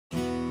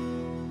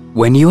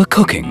When you are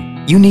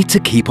cooking, you need to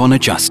keep on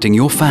adjusting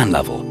your fan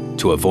level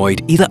to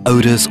avoid either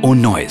odors or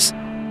noise.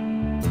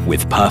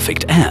 With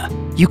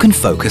PerfectAir, you can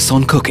focus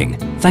on cooking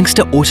thanks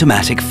to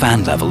automatic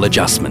fan level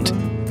adjustment.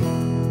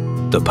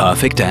 The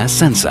PerfectAir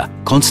sensor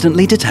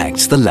constantly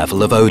detects the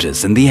level of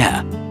odors in the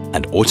air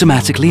and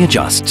automatically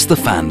adjusts the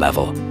fan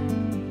level.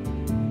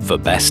 For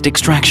best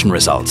extraction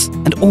results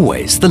and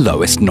always the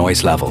lowest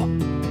noise level.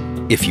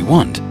 If you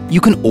want,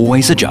 you can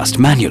always adjust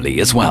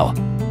manually as well.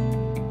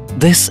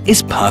 This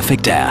is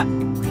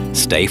PerfectAir.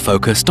 Stay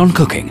focused on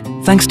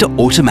cooking thanks to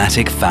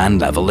automatic fan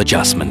level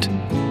adjustment.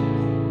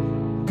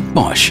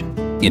 Bosch,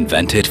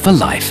 invented for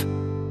life.